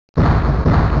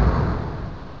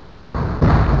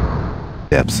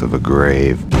Depths of a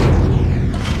grave.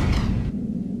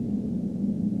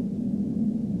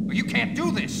 You can't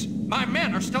do this! My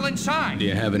men are still inside! Do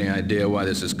you have any idea why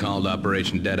this is called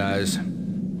Operation Dead Eyes?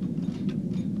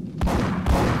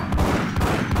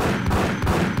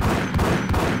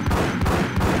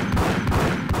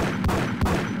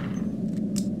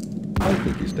 I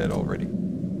think he's dead already.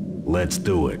 Let's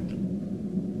do it.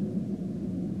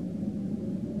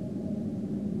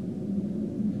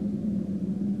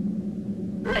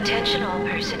 Attention all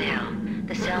personnel.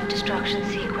 The self-destruction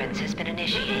sequence has been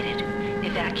initiated.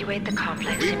 Evacuate the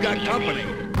complex immediately. We've got company.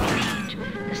 Repeat.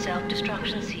 The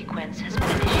self-destruction sequence has been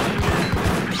initiated.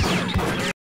 Proceed to the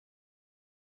nearest...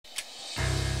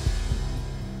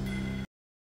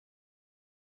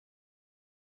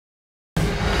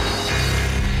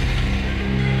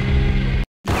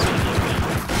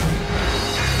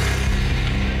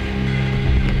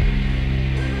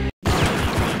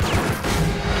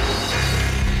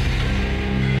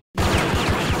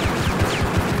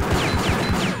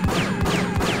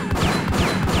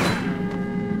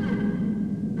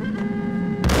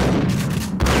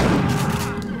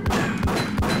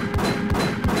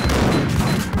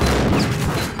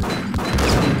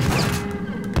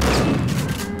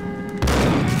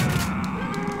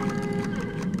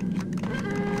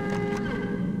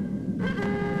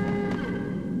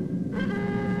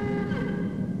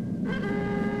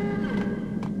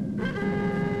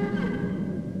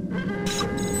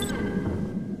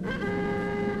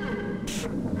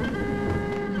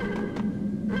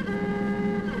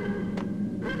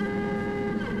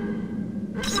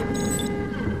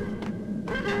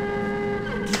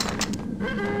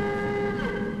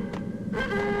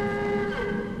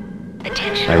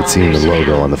 I had seen the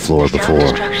logo on the floor before. The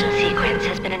self-destruction sequence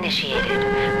has been initiated.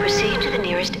 Proceed to the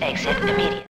nearest exit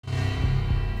immediately.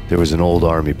 There was an old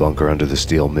army bunker under the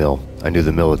steel mill. I knew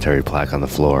the military plaque on the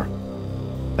floor.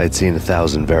 I had seen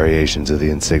 1,000 variations of the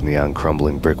insignia on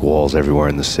crumbling brick walls everywhere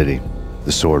in the city.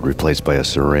 The sword replaced by a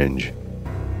syringe.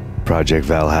 Project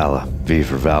Valhalla, V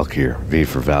for Valkyr, V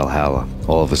for Valhalla.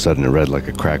 All of a sudden it read like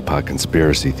a crackpot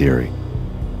conspiracy theory.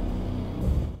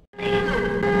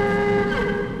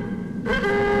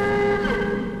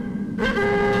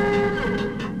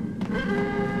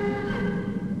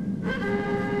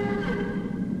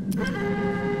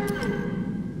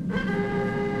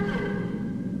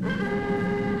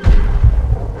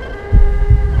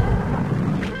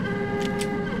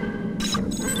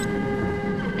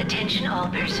 Attention all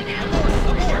personnel.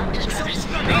 The self-destruction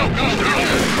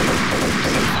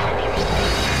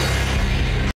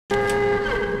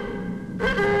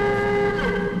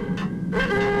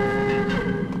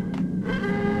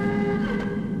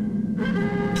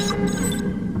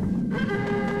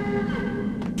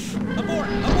Abort!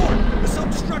 Abort! The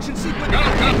self-destruction sequence...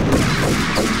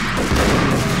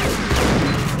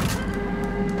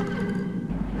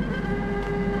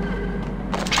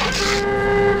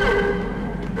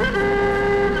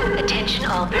 Attention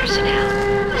all personnel.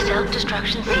 The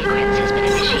self-destruction sequence has been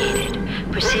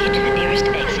initiated. Proceed to the nearest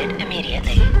exit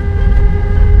immediately.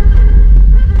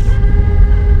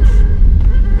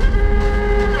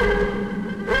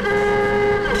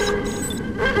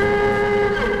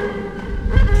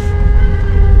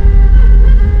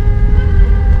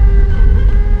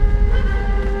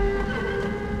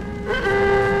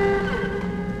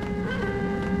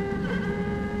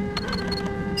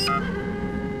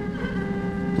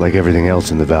 Like everything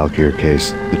else in the Valkyr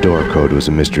case, the door code was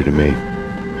a mystery to me.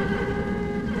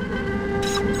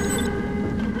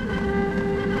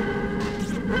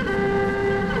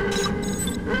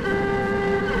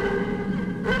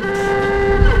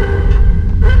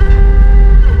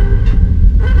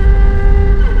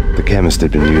 The chemist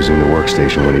had been using the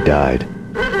workstation when he died.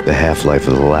 The half-life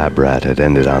of the lab rat had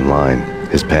ended online,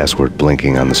 his password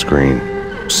blinking on the screen.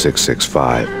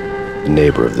 665, the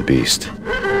neighbor of the beast.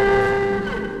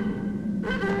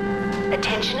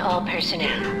 Attention all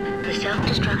personnel. The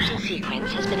self-destruction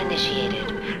sequence has been initiated.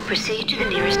 Proceed to the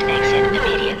nearest exit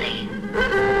immediately.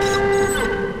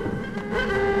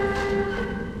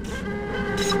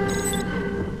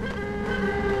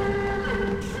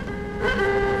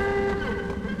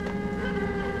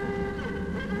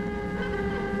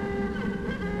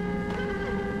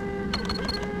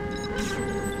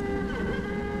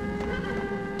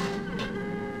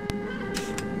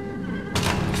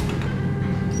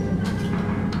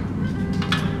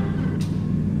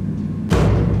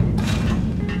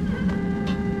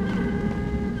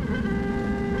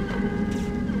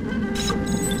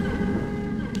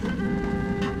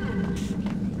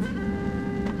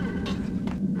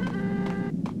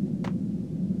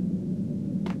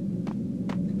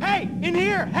 Hey! In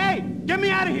here! Hey! Get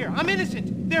me out of here! I'm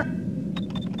innocent! They're...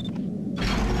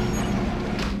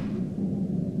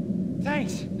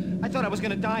 Thanks. I thought I was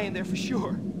gonna die in there for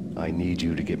sure. I need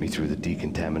you to get me through the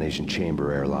decontamination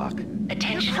chamber airlock.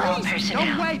 Attention You're all crazy.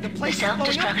 personnel. No way, the The place is blowing up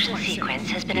self-destruction places. sequence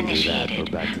has been Either that or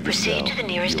initiated. back to the Proceed cell. to the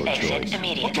nearest Your exit choice.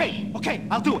 immediately. Okay,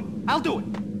 I'll do it. I'll do it.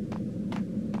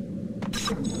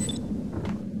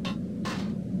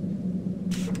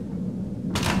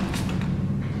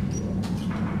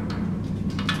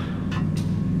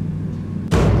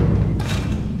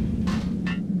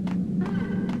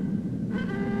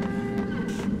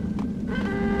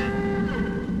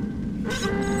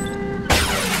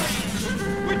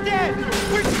 We're dead!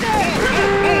 We're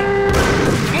dead!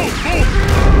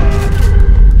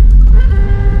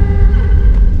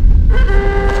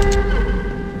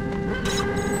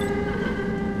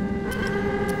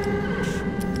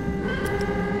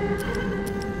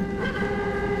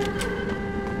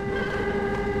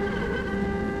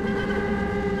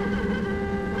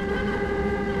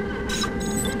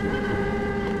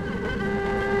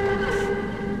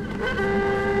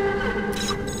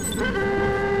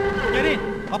 Get in!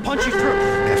 I'll punch you through!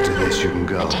 After this, you can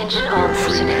go. Attention all You're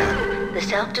free now. personnel. The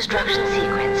self-destruction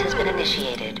sequence has been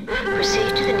initiated.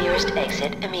 Proceed to the nearest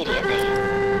exit immediately.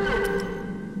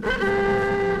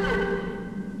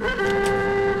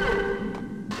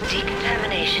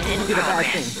 Decontamination in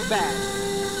progress. Bad.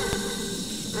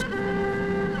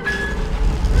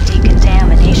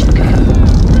 Decontamination code.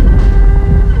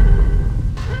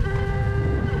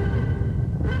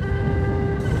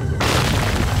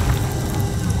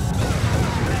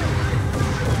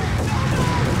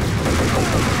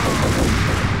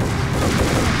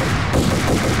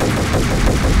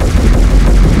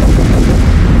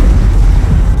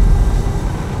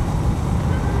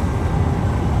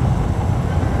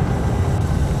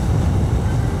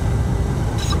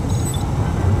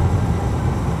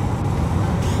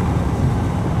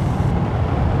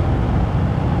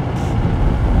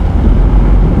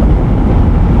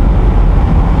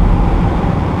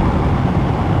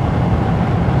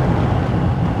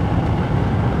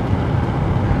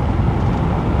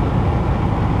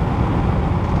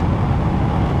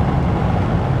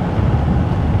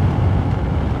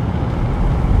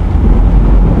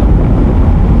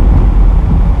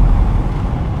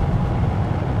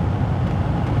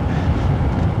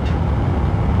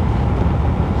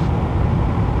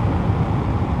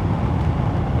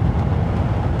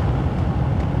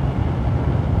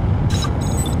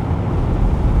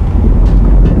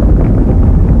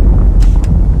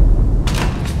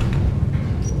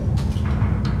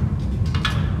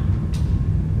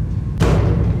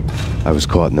 I was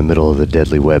caught in the middle of the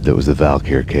deadly web that was the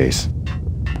Valkyr case.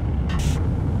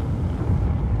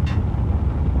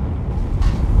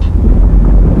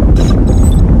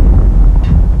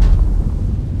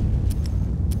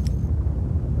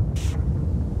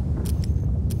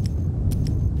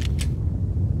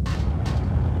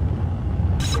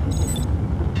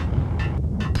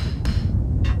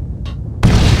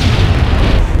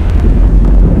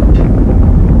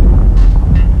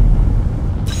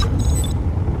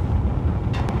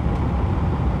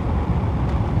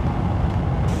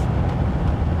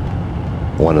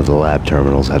 One of the lab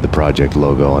terminals had the project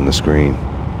logo on the screen.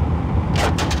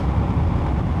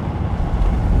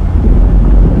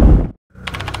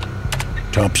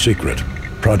 Top secret.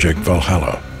 Project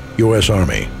Valhalla. U.S.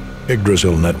 Army.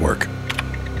 Yggdrasil Network.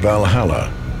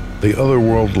 Valhalla, the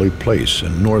otherworldly place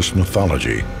in Norse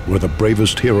mythology where the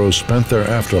bravest heroes spent their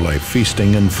afterlife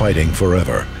feasting and fighting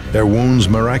forever, their wounds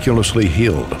miraculously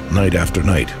healed night after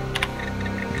night.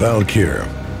 Valkyr,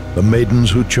 the maidens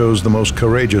who chose the most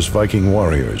courageous Viking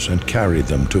warriors and carried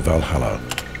them to Valhalla.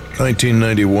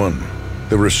 1991.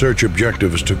 The research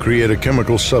objective is to create a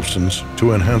chemical substance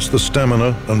to enhance the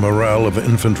stamina and morale of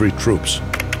infantry troops.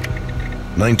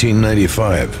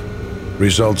 1995.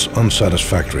 Results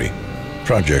unsatisfactory.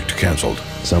 Project cancelled.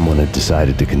 Someone had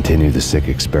decided to continue the sick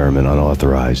experiment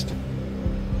unauthorized.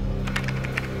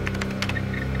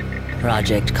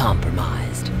 Project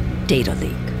compromised. Data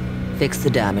leak. Fix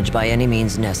the damage by any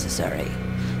means necessary.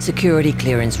 Security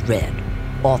clearance red.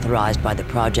 Authorized by the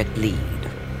project lead.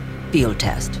 Field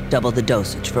test. Double the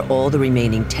dosage for all the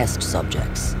remaining test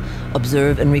subjects.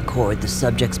 Observe and record the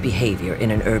subject's behavior in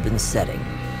an urban setting.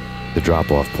 The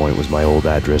drop-off point was my old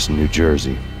address in New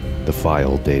Jersey. The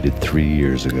file dated 3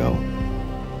 years ago.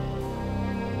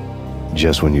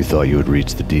 Just when you thought you had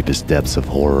reached the deepest depths of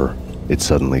horror, it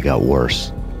suddenly got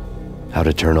worse. How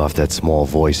to turn off that small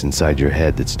voice inside your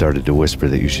head that started to whisper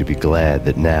that you should be glad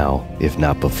that now, if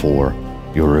not before,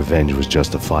 your revenge was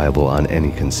justifiable on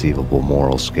any conceivable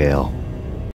moral scale.